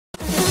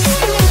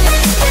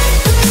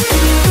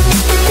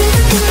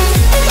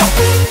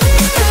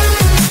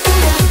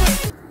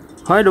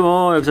Hi there,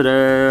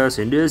 Exer.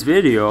 In this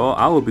video,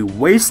 I will be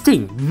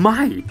wasting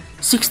my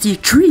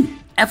 63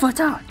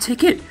 avatar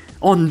ticket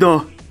on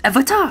the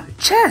avatar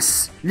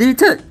chest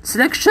limited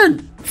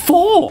selection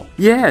 4.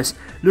 Yes,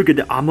 look at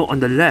the armor on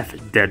the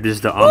left. That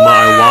is the armor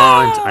I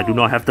want. I do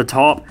not have the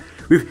top.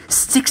 With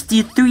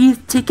 63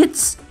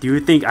 tickets, do you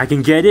think I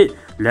can get it?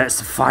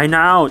 Let's find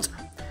out.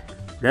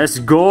 Let's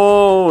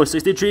go.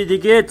 63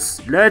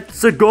 tickets.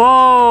 Let's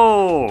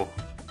go.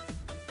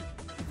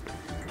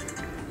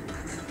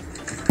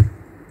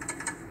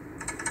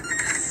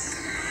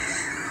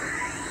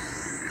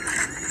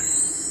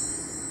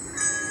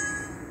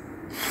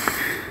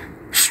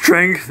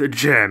 Strength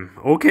gem.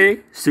 Okay,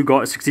 still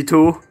got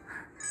 62.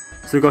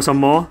 Still got some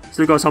more.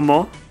 Still got some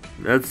more.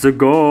 Let's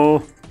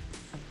go.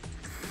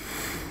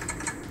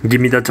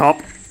 Give me the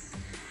top.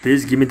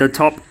 Please give me the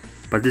top.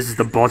 But this is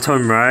the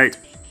bottom, right?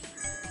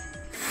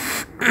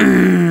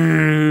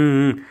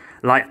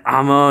 Light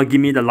armor.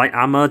 Give me the light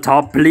armor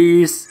top,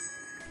 please.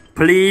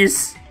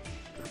 Please.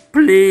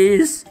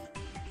 Please.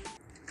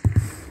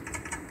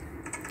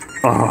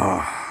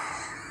 Oh.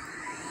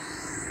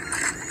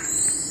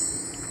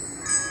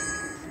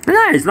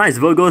 Nice,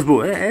 Virgo's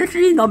book.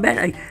 Actually, not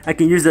bad. I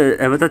can use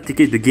the avatar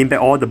ticket to gain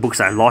back all the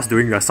books I lost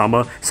during the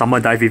summer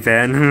dive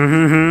event.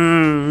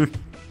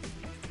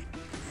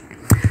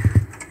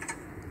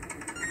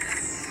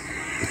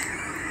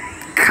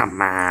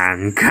 Come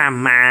on,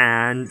 come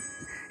on,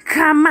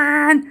 come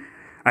on!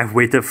 I've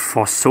waited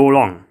for so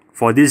long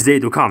for this day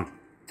to come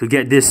to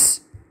get this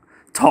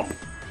top.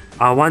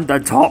 I want the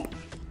top.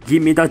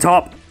 Give me the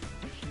top.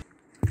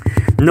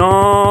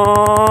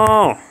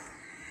 No!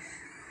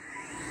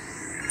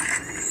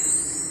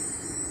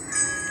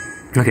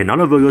 Okay,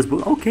 another Virgo's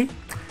book. Okay.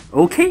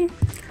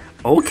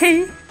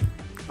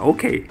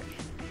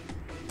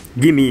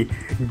 Gimme.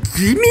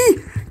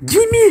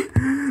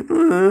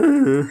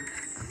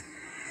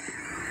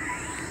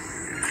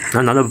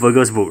 Another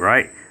Virgo's book,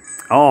 right?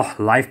 Oh,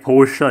 life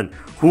potion.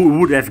 Who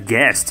would have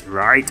guessed,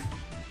 right?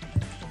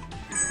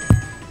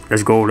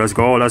 Let's go.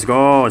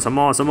 Some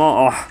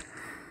more.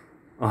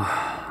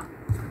 Oh,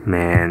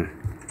 man.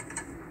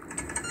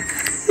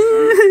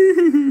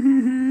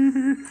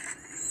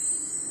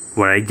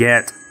 What I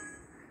get?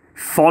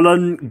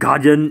 Fallen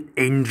Guardian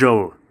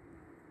Angel.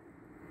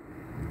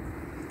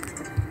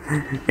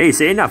 Hey,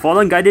 say that,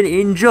 Fallen Guardian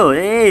Angel,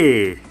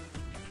 hey!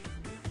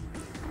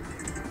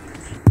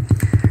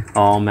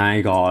 Oh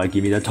my god,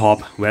 give me the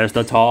top. Where's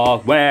the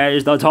top? Where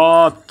is the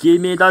top? Give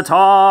me the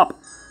top!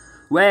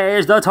 Where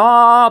is the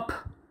top?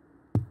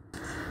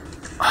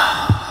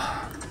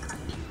 Pop!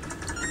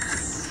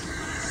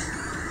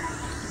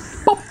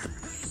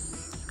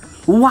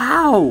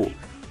 Wow!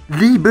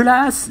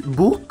 Libera's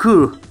book,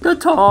 the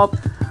top.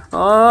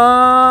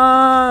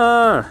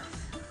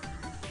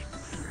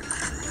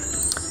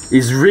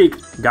 It's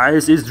rigged,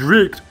 guys. It's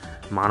rigged.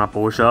 Mana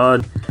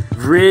potion,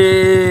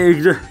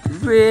 rigged.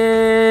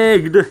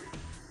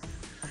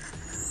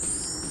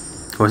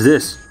 What's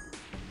this?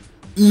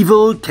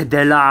 Evil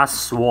Cadella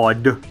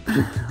sword.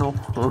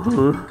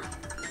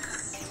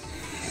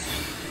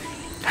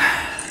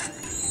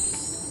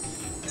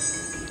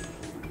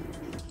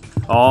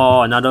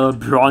 Oh, another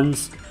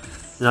bronze.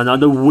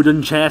 Another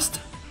wooden chest.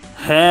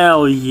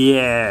 Hell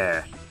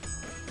yeah.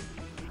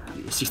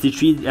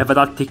 63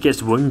 avatar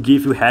tickets won't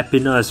give you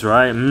happiness,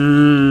 right?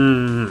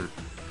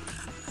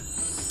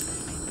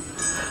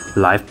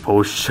 Life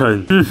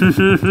potion.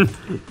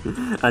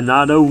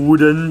 Another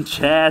wooden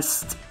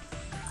chest.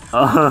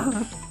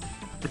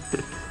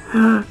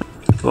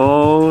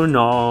 Oh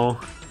no.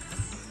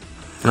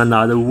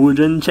 Another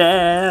wooden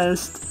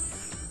chest.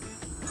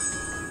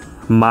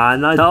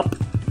 Mana top.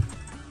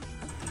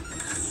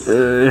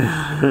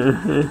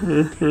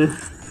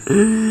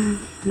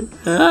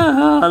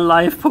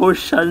 Life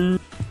potion.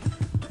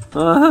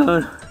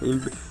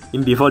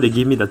 In before they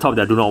give me the top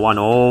that I do not want.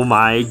 Oh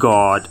my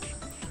god.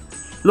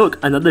 Look,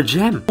 another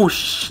gem. Oh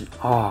shit.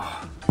 Oh.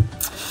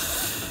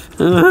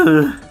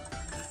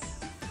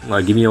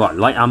 Well, give me what?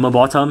 Light armor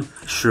bottom?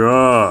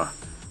 Sure.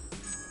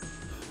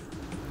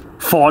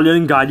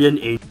 Fallen Guardian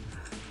 8.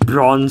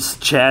 Bronze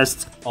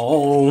chest.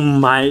 Oh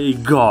my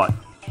god.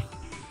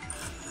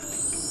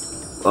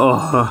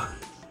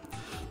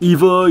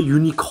 Evil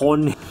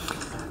unicorn.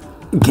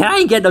 Can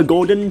I get the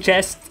golden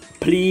chest,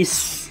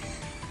 please?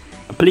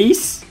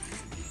 Please?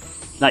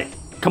 Like,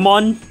 come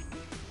on.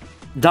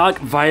 Dark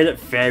Violet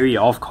Fairy,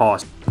 of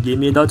course. Give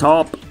me the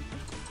top.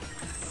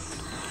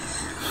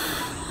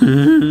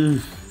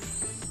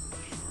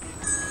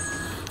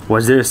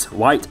 What's this?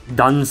 White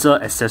dancer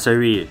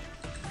accessory.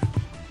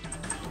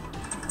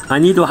 I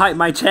need to hide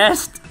my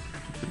chest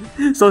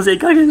so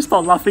Seika can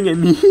stop laughing at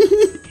me.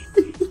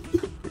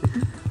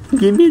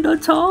 Give me the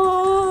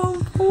top.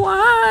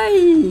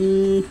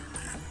 Why?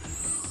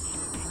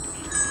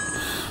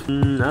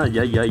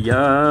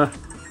 Yeah.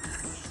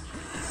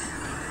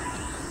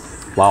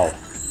 Wow,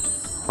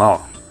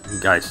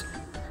 guys.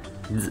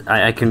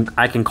 I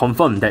can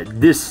confirm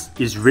that this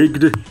is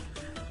rigged.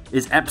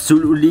 It's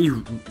absolutely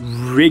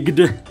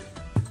rigged.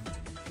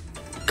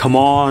 Come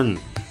on.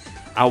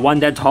 I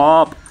want that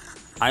top.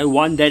 I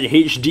want that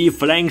HD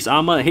flanks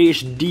armor,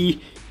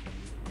 HD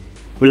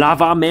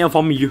lava mail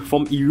from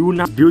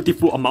Iruna.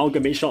 Beautiful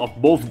amalgamation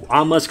of both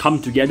armors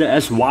come together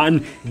as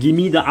one. Give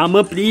me the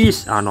armor,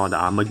 please. Ah, not the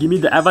armor. Give me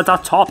the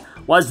avatar top.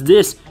 What's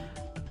this?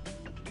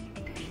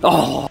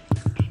 Oh.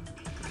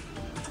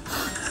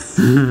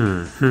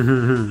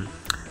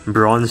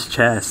 Bronze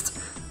chest.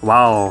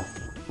 Wow.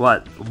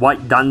 What?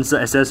 White dancer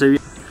accessory.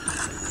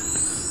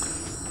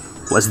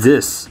 What's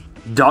this?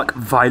 Dark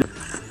violet.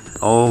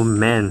 Oh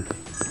man.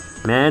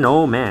 Man,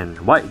 oh man.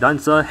 White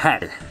dancer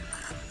hat.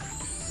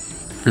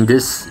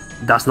 This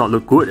does not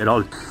look good at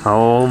all.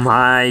 Oh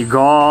my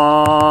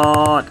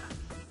god.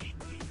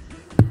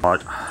 I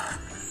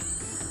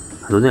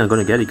don't think I'm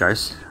gonna get it,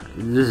 guys.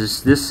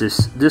 This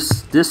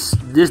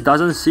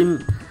doesn't seem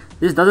possible.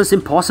 This doesn't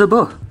seem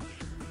possible.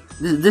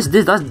 This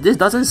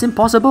doesn't seem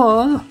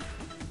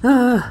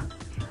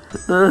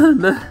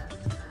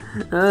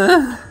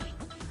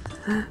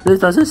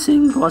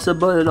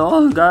possible at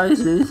all, guys.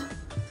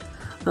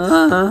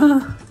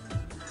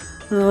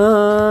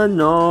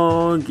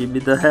 No, give me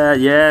the hat.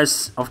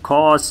 Yes, of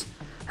course.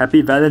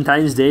 Happy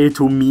Valentine's Day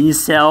to me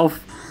self.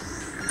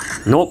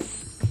 Nope.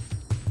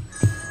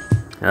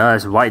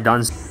 Yes, white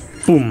dance.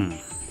 Boom.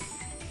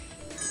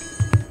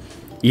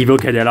 Evil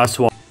Cadella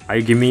Sword. Are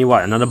you give me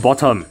what? Another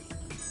bottom.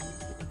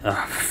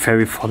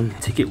 Fairy Fallen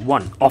Ticket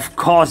 1. Of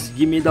course,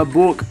 give me the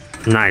book.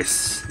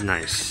 Nice,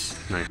 nice,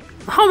 nice.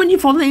 How many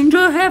Fallen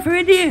Angel have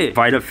already?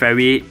 Violet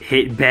Fairy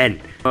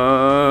headband.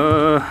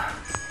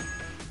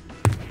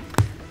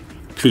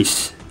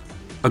 Please.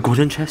 A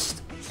golden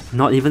chest?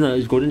 Not even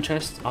a golden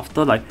chest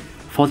after like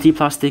 40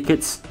 plus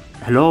tickets.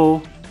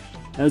 Hello?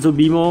 Elzo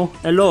Bimo?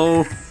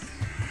 Hello?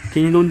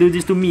 Can you don't do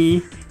this to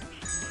me?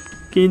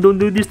 Can you don't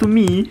do this to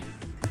me?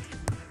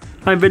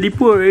 I'm very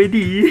poor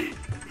already.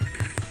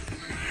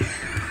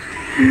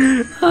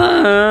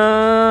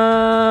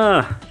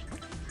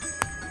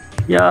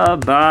 Yeah,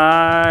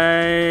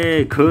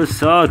 bye.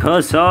 Kusa.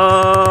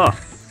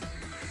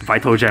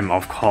 Vital gem,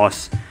 of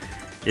course.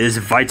 It is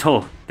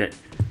vital that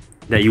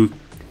you.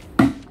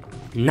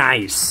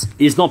 Nice.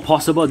 It's not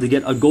possible to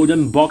get a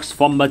golden box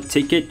from a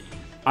ticket.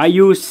 Are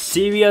you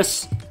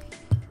serious?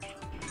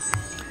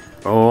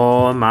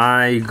 Oh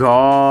my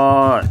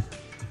god.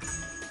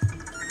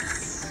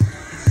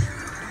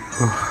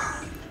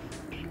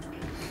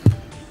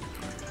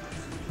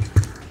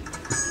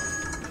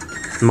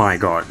 My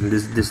god,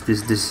 this.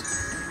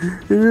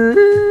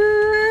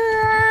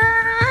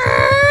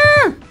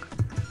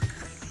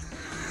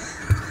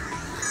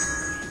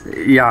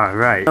 Yeah,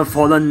 right.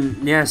 Fallen,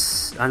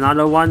 yes.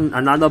 Another one,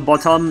 another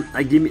bottom.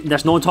 Give me.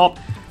 There's no top.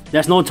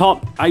 There's no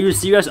top. Are you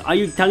serious? Are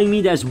you telling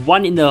me there's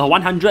one in the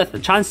 100th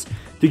chance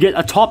to get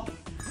a top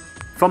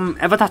from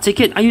Avatar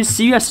ticket? Are you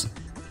serious?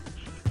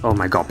 Oh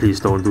my god, please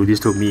don't do this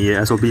to me,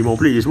 SOBMO,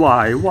 please.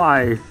 Why?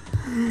 Why?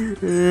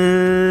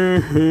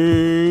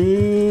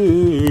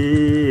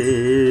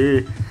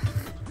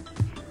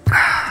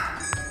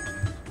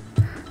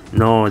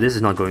 No, this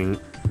is not going.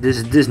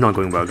 This is not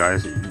going well,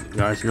 guys.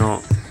 Guys,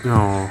 no.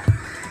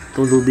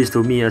 Don't do this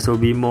to me,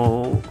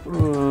 SOBMO.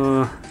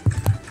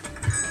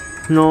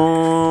 No.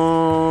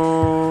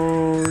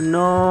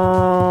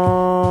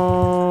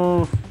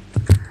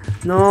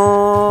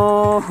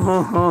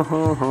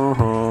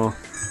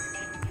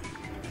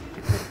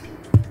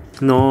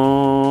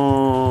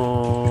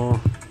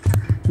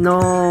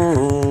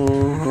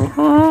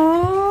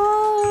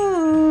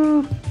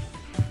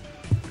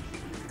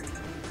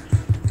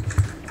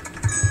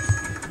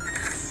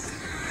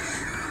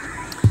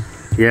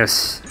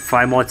 Yes,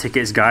 5 more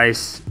tickets,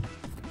 guys.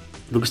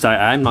 Looks like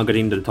I'm not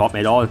getting to the top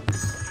at all.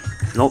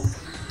 Nope,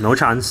 no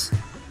chance.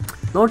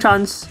 No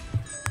chance.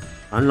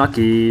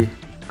 Unlucky.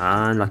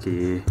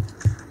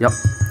 Yep.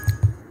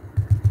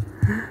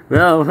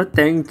 Well,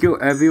 thank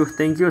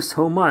you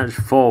so much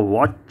for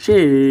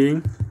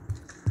watching.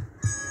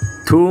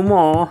 2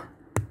 more,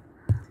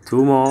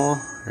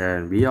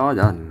 and we are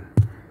done.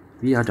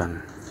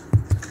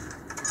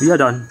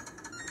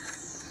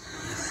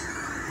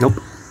 Nope.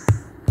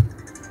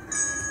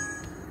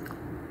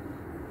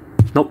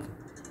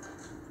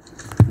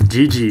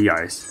 GG,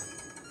 guys.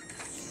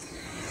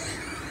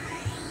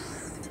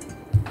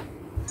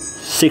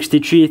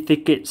 63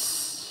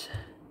 tickets.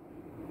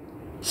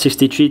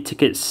 63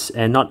 tickets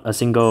and not a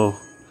single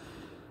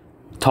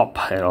top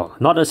at all.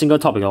 Not a single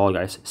top at all,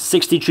 guys.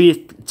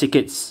 63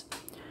 tickets.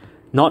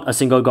 Not a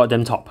single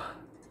goddamn top.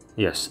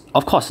 Yes.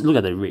 Of course, look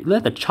at the rate. Look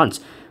at the chance.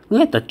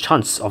 Look at the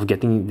chance of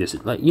getting this.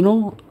 Like, you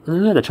know,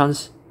 look at the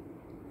chance.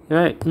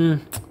 Right?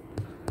 And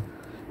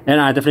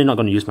I'm definitely not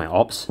going to use my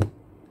ops.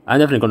 I'm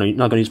definitely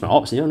not gonna use my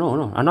ops.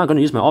 No. I'm not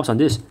gonna use my ops on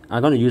this.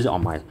 I'm gonna use it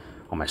on my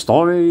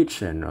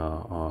storage and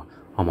on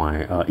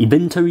my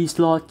inventory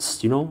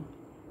slots. Yeah.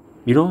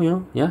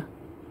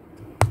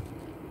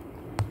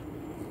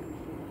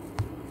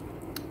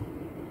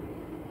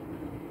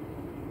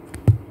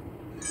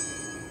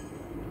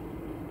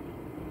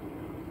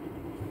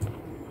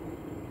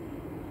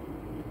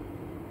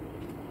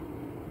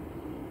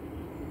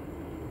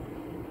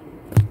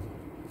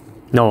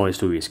 No, it's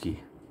too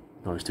risky.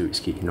 No, it's too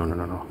risky. No.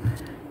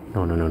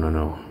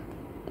 No.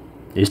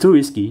 It's too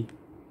risky.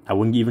 I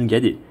wouldn't even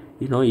get it.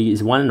 You know,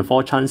 it's 1 in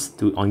 4 chance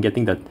on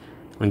getting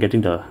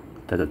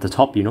the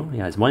top. You know,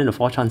 yeah, it's 1 in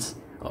 4 chance.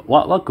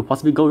 What could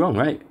possibly go wrong,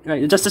 right?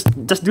 Right.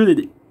 Just do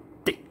it.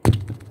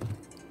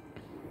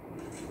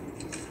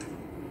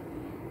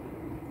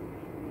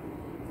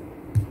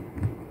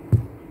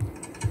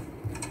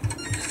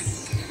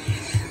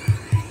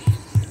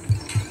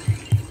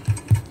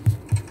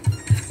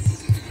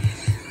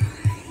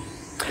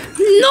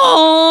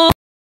 No!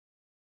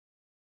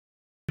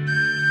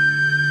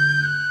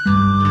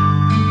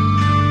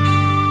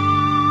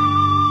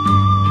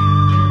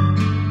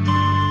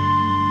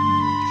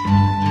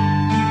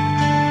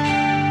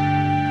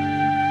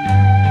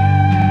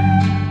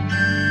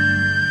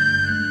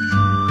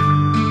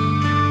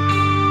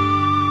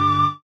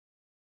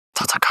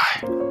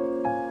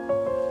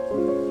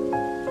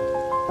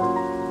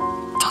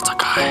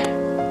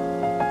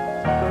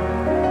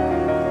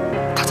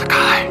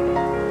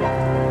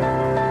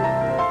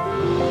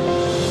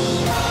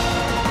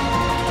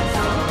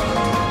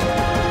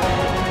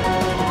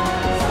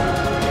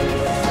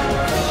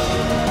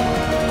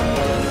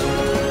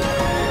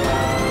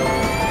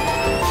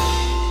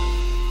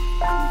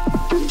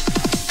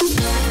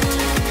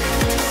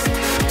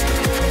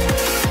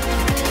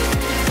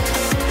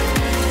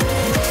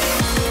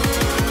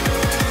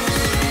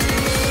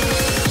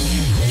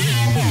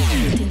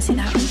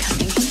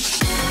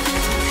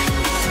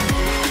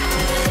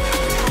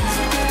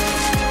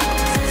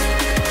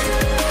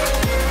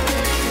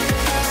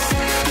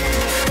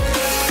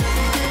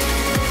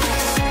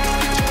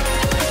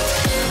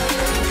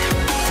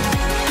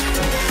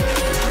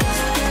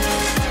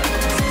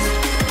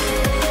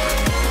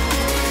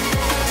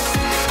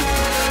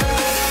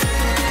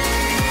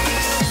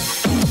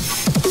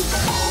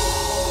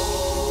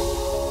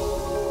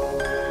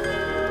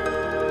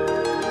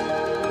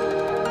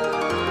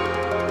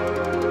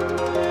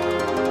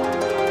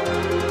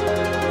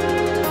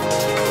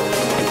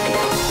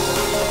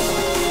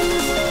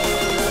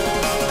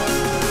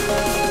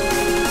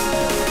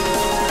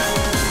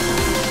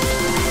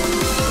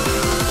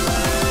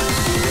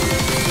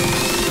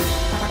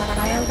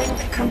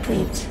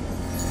 Complete.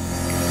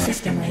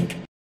 System link.